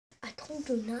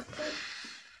Do not.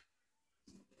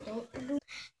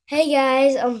 Hey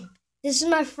guys, this is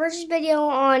my first video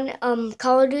on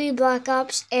Call of Duty Black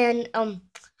Ops, and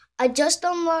I just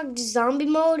unlocked zombie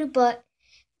mode, but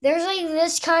there's like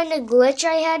this kind of glitch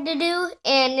I had to do,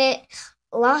 and it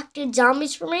locked the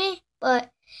zombies for me. But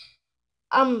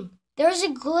there's a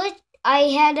glitch. I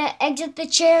had to exit the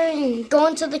chair and go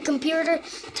into the computer,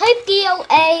 type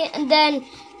DOA, and then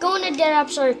go into Dead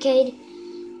Ops Arcade.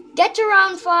 Get to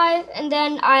round 5, and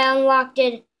then I unlocked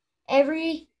it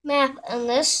every map on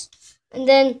this. And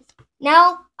then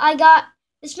now I got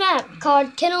this map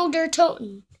called Kennel der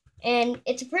Toten. And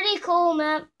it's a pretty cool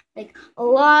map. Like, a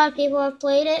lot of people have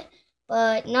played it,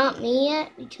 but not me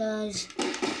yet because...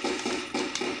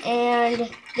 And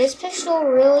this pistol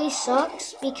really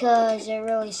sucks because it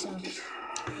really sucks,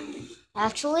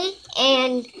 actually.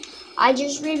 And I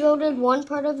just rebuilded one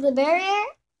part of the barrier,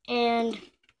 and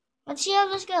let's see how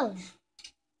this goes.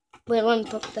 Wait, let me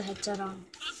put the headset on.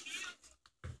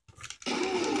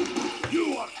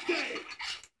 You are dead.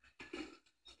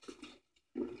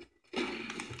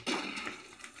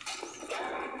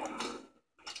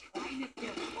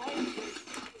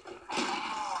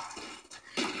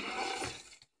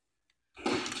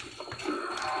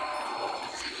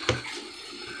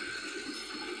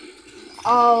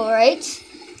 Alright,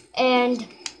 and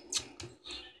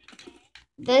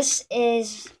this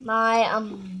is my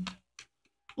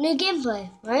new gameplay,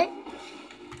 right?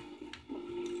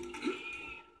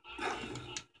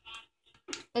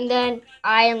 And then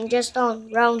I am just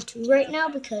on round 2 right now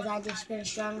because I just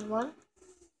finished round 1.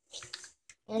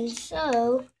 And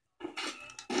so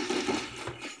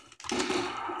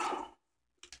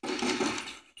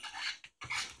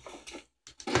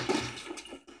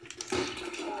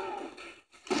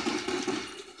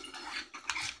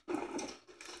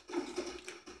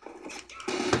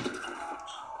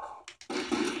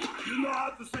You know how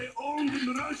to say owned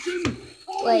in Russian?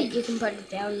 wait, you can put it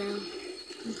down now.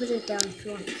 You can put it down if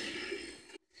you want.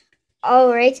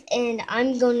 Alright, and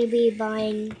I'm going to be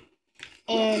buying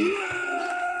and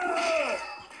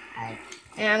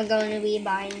I'm going to be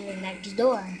buying the next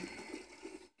door.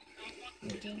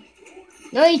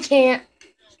 No, you can't.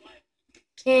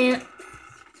 Can't.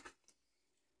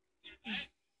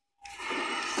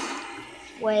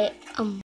 Wait,